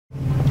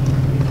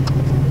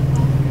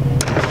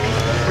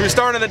We're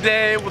starting the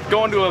day with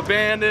going to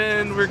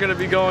abandoned. We're gonna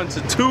be going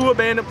to 2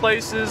 abandoned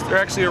places. They're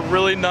actually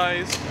really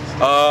nice.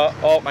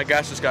 Oh, my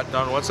gas just got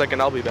done. 1 second,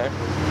 I'll be back.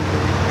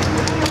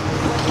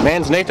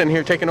 Man's Nathan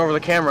here taking over the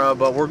camera,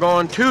 but we're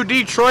going to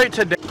Detroit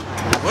today.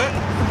 What?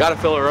 Gotta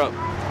fill her up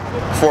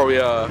before we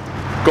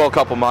go a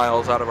couple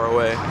miles out of our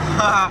way.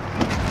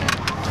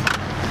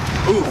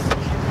 Ooh,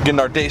 getting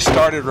our day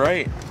started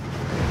right.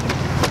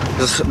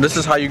 This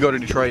is how you go to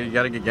Detroit. You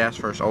gotta get gas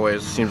first,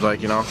 always. Seems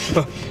like, you know.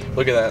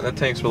 Look at that. That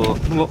tank's a little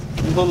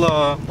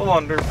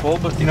under full,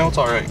 but you know it's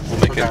all right. We'll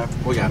make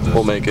it. We got this.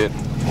 We'll make it.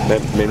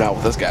 Maybe not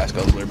with this gas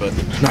guzzler, but.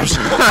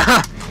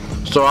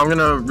 So I'm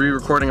gonna be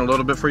recording a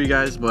little bit for you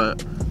guys,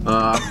 but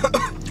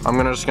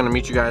I'm just gonna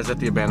meet you guys at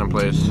the abandoned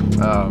place.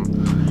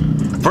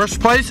 First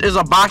place is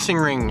a boxing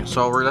ring,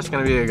 so that's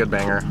gonna be a good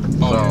banger.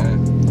 Oh, so yeah.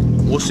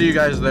 We'll see you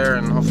guys there,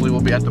 and hopefully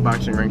we'll be at the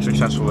boxing ring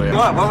successfully.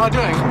 What am I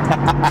doing?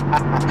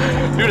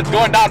 Dude, it's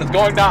going down. It's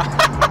going down.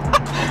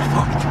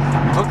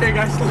 Okay,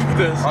 guys, look at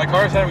this. My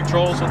car's having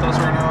troubles with us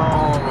right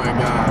now. Oh my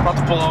god. I'm about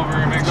to pull over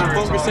and make sure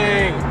it's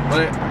focusing.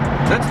 But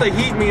that's the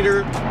heat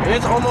meter, and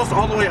it's almost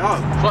all the way up.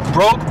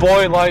 Broke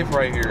boy life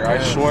right here,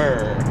 I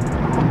swear.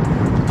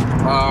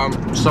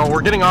 So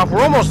we're getting off.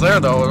 We're almost there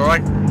though. We're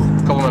like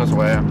a couple minutes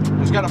away.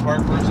 Just gotta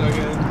park for a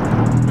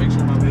second. Make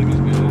sure my baby's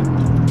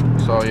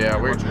good. So yeah,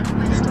 we're.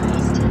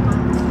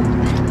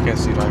 Can't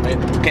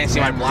see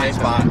my blind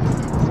spot.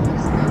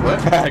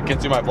 What? I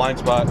can't see my blind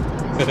spot.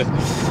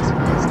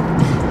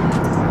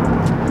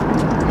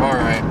 All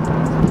right.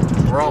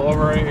 We're all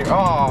over right here.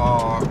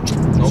 Oh,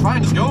 it's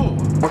fine. Just go.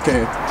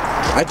 Okay.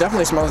 I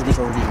definitely smell this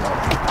before we're heating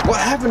up. What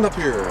happened up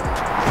here?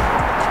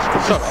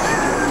 Shut up.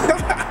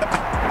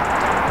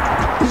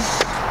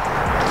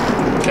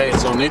 Okay,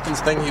 so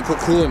Nathan's thing, he put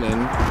coolant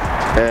in,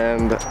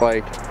 and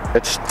like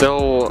it's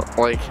still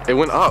like it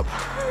went up.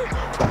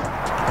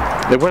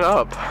 It went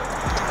up.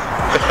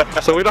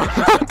 So we don't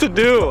know what to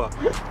do.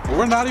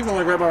 We're not even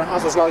like right by our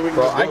house. It's not like we can.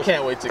 Bro, I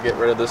can't wait to get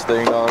rid of this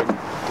thing, dog.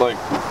 Like,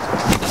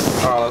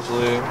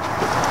 honestly,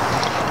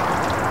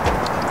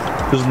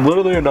 there's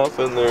literally enough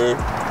in there.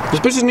 This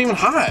bitch isn't even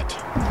hot.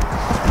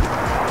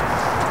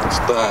 What's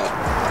that?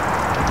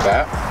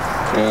 That?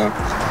 Yeah.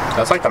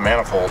 That's like the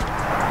manifold.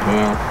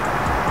 Yeah.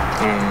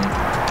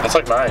 That's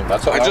like mine.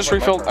 That's what I just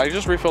refilled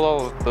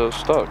all of the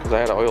stuff because I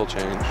had an oil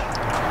change.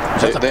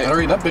 That's a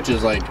battery. That bitch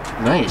is like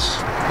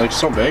nice. Like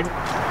so big.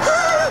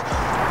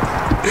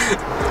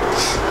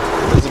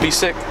 Does it be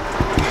sick?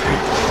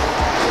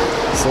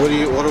 So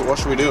what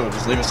should we do?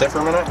 Just leave it sit for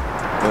a minute?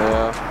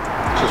 Yeah.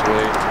 Just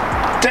wait.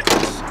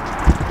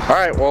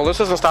 Alright, well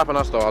this isn't stopping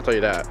us though, I'll tell you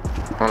that.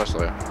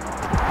 Honestly.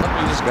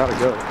 We just gotta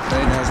go.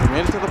 Hey guys, we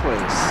made it to the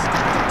place.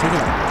 Check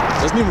it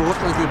out. Doesn't even look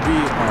like it'd be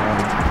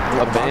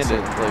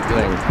abandoned like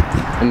thing.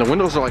 And the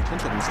windows are like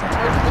tinted and stuff.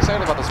 I'm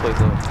excited about this place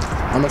though.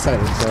 I'm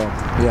excited, so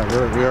yeah,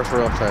 we are for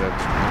real excited.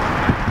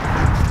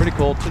 Pretty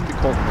cold. Shouldn't be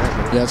cold in there.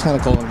 But yeah, it's kind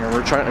of cold in here.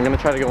 I'm gonna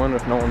try to go in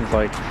if no one's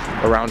like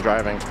around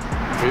driving.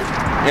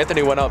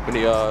 Anthony went up and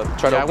he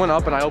tried to. I went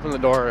up and I opened the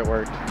door. It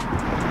worked.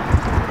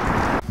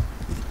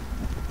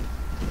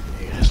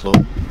 Hey guys,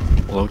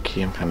 low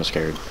key, I'm kind of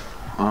scared.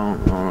 I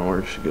don't know where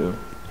we should go.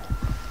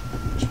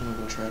 Just wanna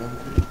go try it out.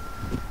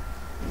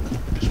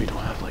 Because we don't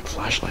have like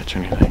flashlights or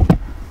anything.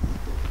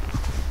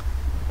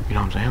 You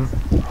know what I'm saying?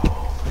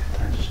 Oh,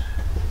 there's.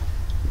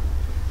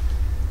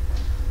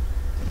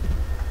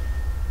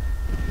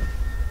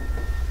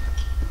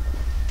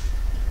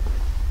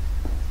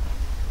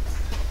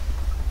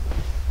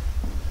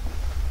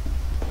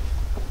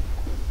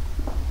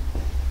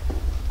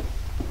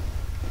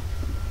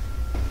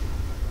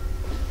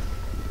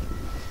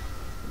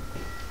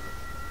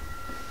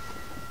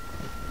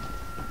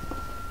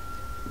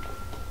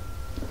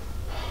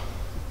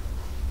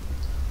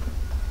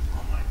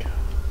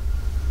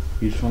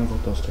 You just want to go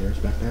up those stairs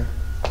back there?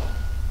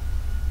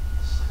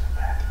 It's like a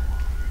bathroom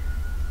over here.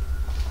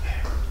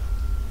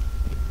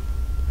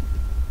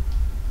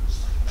 It's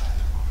like a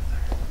bathroom over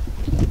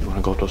there. You want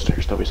to go up those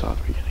stairs that we saw at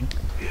the beginning?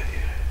 Yeah.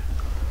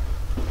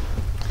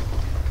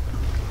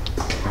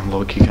 I'm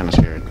low-key kind of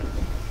scared.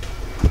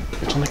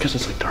 It's only because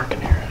it's like dark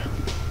in here.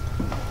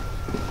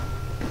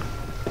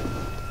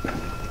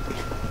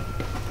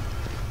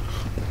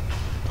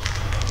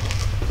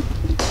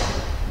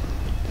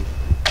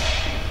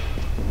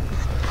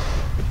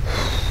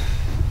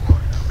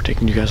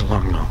 Taking you guys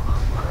along though.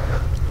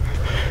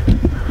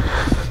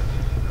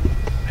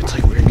 It's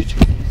like weird because you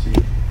can't see.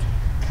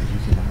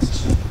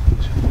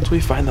 Once we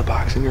find the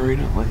boxing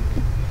arena, like.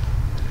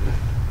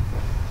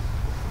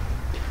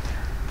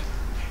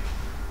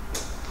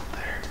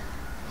 There.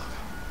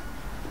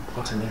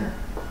 What's in there?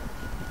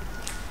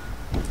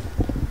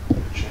 A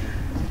chair.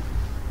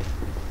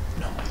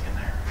 Nothing in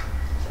there.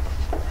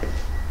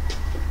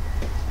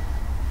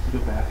 The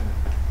bathroom.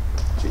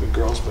 It's like a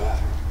girl's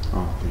bathroom.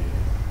 Oh, yeah.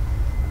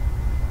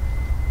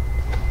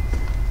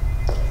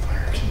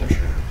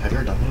 Have you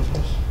ever done one of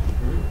those?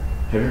 Mm-hmm.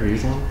 Have you ever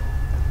used one?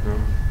 No.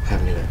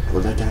 Haven't either.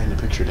 Well, that guy in the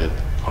picture did.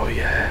 Oh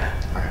yeah.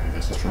 Alright, I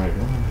guess that's right.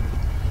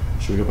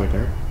 Should we go back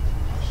there?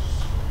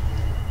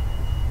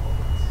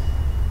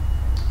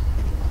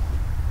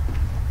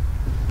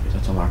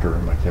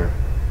 right there.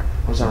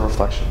 What's that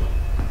reflection?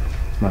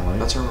 It's my light.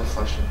 That's our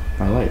reflection.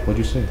 My light. What'd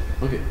you say?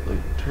 Look at, like,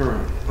 turn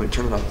around. Like,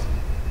 turn it up.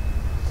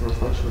 The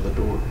reflection of the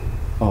door.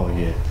 Oh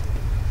yeah.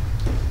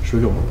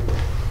 Should we go?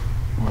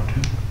 Want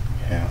to?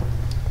 Yeah.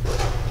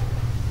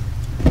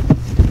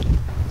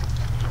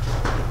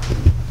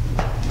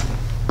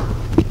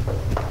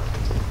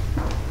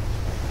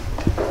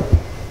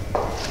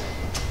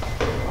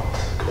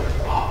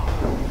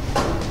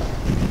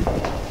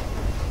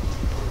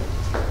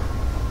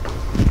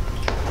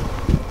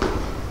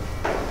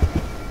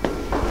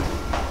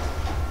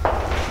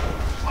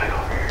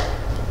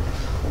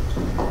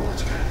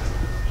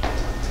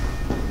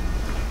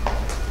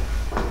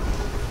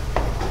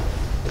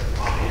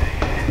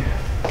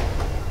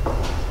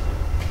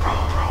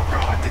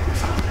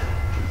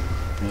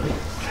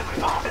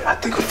 I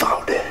think we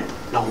found it.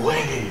 No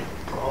way.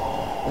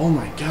 Oh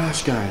my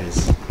gosh,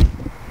 guys.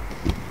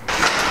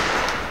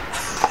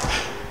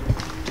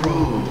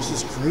 Bro, this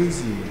is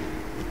crazy.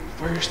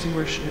 Fire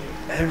extinguisher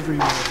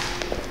everywhere.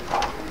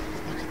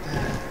 Look at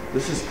that.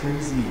 This is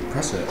crazy.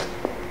 Press it.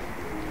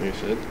 You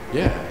said?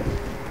 Yeah.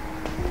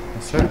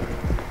 That's it.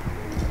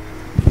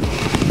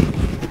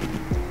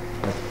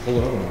 Pull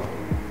it over now.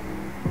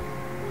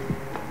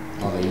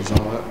 Oh, they use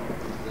all that?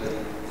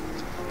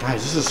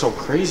 Guys, this is so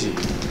crazy.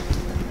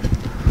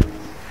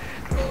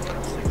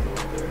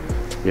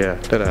 Yeah,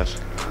 deadass.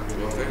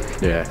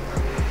 Yeah.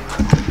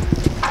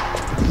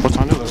 What's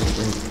on it?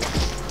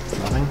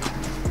 Nothing?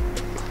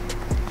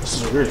 This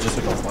is weird, just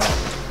like a flat.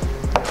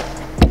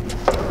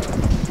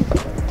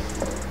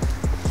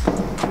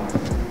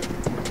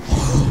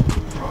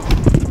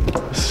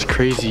 This is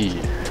crazy.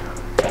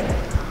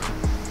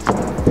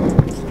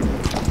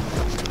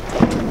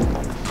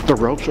 The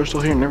ropes are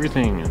still here and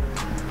everything.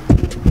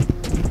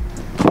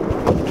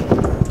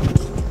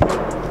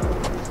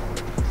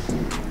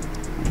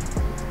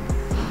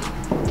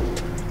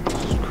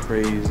 This is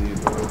crazy,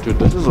 bro. Dude,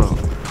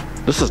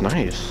 this is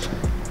nice.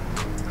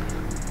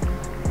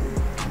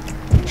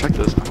 Check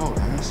this out. Oh,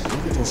 guys, look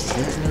at those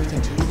chairs and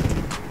everything too.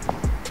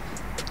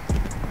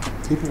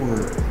 People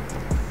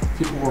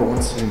were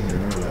once sitting here,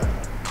 remember that?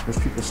 There's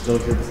people still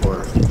here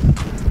before.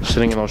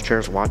 Sitting in those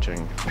chairs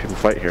watching people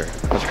fight here.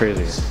 That's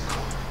crazy.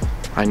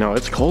 I know,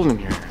 it's cold in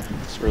here.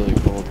 It's really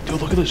cold.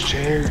 Dude, look at this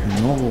chair.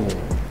 No.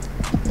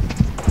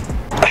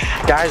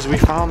 Guys, we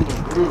found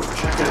the roof.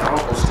 Check it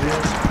out, those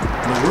stairs.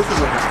 And the roof is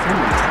like a thing.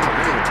 It's kind of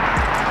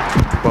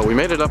weird. Well, we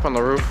made it up on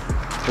the roof.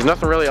 There's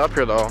nothing really up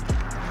here though.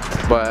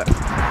 But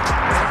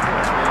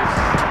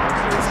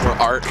more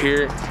art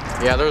here.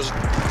 Yeah, there's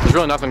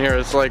really nothing here.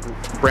 It's like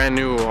brand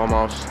new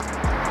almost. The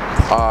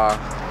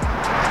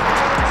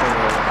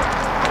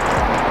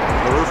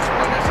roof,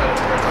 like I said,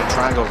 it's like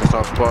triangles and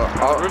stuff. But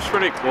The roof's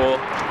pretty cool.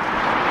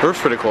 the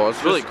roof's pretty cool.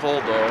 It's Really just-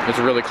 cold though. It's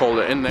really cold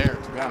in there.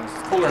 To be honest,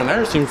 it's colder in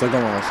there. It seems like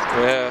almost.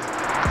 Yeah,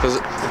 because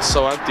it's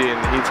so empty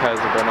and the heat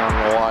hasn't been on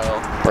in a while.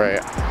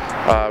 Right.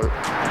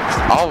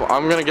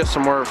 I'm gonna get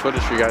some more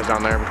footage for you guys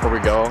down there before we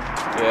go.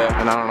 Yeah.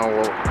 And I don't know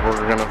what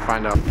we're gonna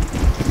find out.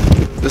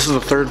 This is the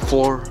 3rd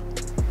floor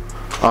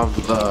of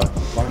the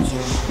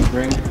Boxing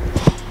ring.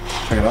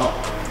 Check it out.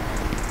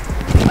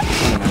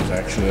 Kind of nice,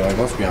 actually. Like,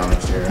 let's be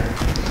honest here.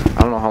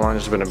 I don't know how long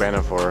this has been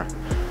abandoned for,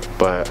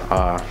 but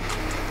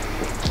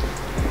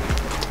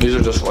these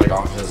are just like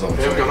offices.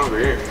 We have gone over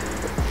here.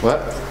 What?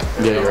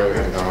 Yeah, you're right. We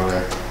haven't gone over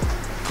there.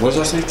 What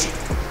does that say?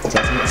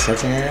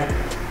 Stretching area?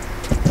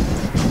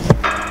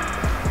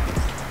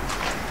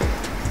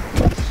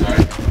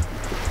 Sorry.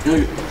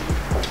 You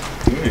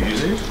gonna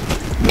use these?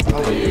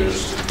 Probably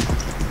used.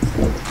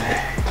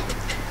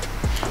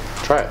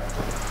 Try it.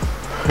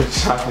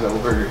 Shot it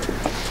over.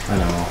 I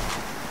know.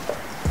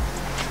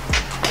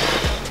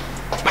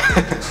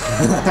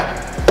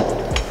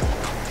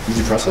 Did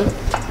you press it?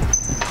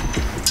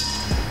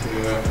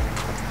 Yeah.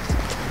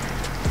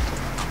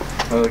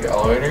 Oh, like an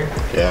elevator?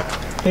 Yeah.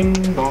 Ding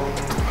dong.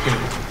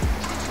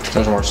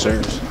 There's more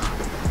stairs.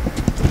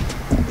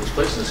 This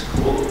place is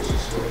cool. It's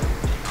just like,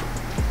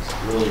 it's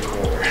really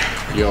cool.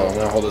 Yo, I'm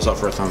gonna hold this up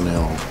for a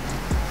thumbnail.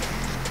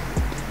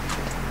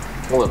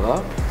 Hold it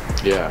up?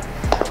 Yeah.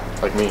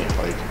 Like me.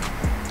 Like,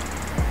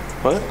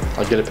 What?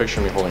 I'll get a picture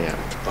of me holding it.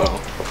 Oh.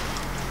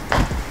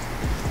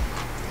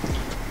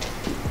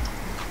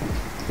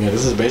 Yeah,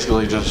 this is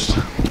basically just.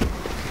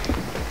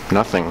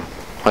 Nothing.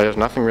 Like, there's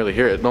nothing really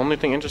here. The only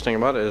thing interesting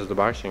about it is the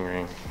boxing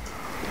ring.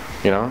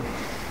 You know?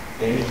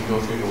 They need to go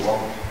through the wall.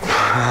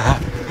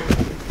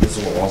 This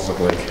is what walls look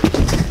like.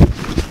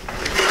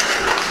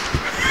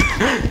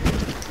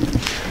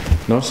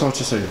 Notice how it's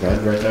just like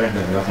red right there and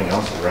then nothing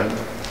else is red?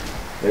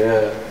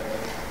 Yeah.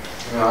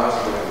 No, that's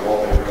like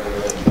wallpaper.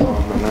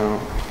 No.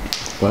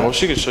 I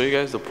wish you could show you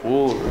guys the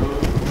pool.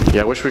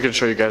 Yeah, I wish we could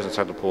show you guys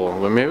inside the pool.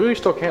 But maybe we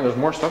still can. There's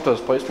more stuff to this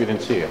place we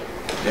didn't see.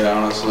 Yeah,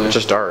 honestly. It's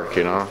just dark,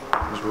 you know?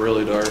 It's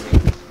really dark.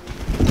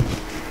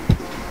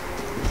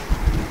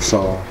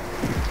 So,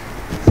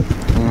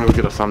 I'm gonna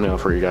get a thumbnail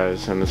for you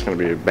guys, and it's gonna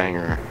be a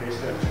banger.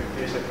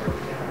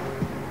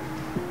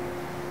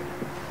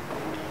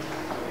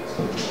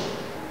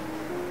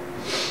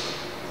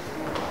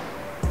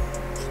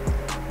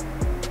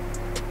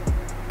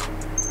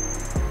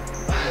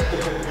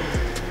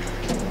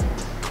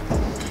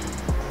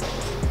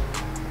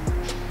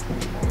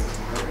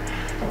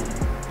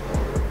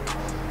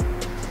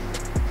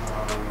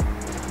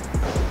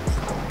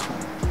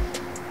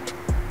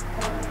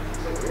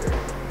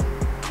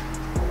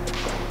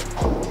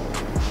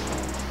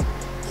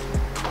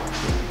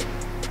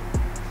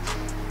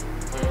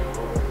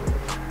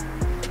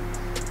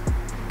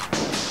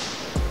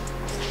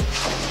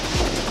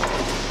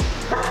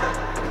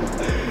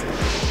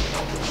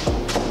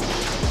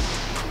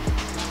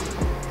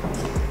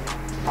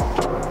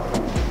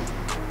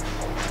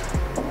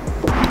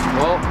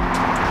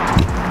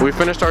 we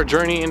finished our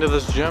journey into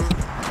this gym.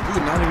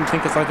 Dude, not even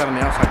think it's like that on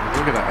the outside.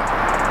 Look at that.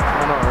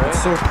 I know, right?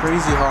 It's so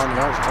crazy how on the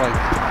outside,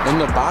 like in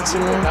the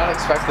boxing I room. did not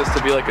expect this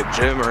to be like a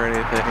gym or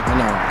anything. I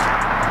know.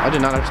 I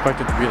did not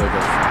expect it to be like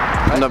this.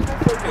 I feel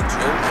like a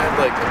gym had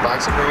like a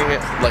boxing ring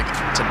like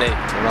today,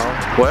 you know?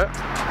 What?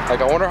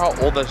 Like I wonder how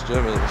old this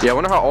gym is. Yeah, I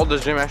wonder how old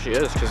this gym actually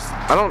is, because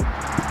I don't.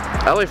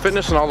 LA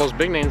Fitness and all those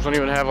big names don't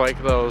even have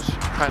like those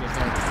kind of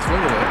things.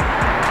 Look at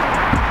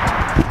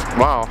it.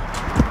 Wow.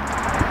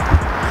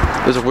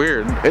 This is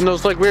weird. And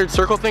those like weird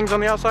circle things on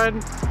the outside.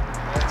 It's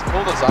a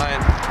cool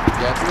design.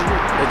 Yeah,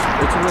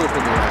 it's a really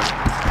cool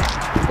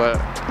design. But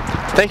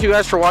thank you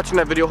guys for watching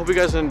that video. Hope you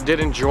guys did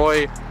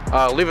enjoy.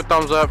 Leave a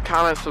thumbs up,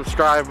 comment,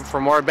 subscribe for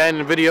more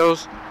abandoned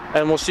videos,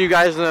 and we'll see you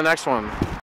guys in the next one.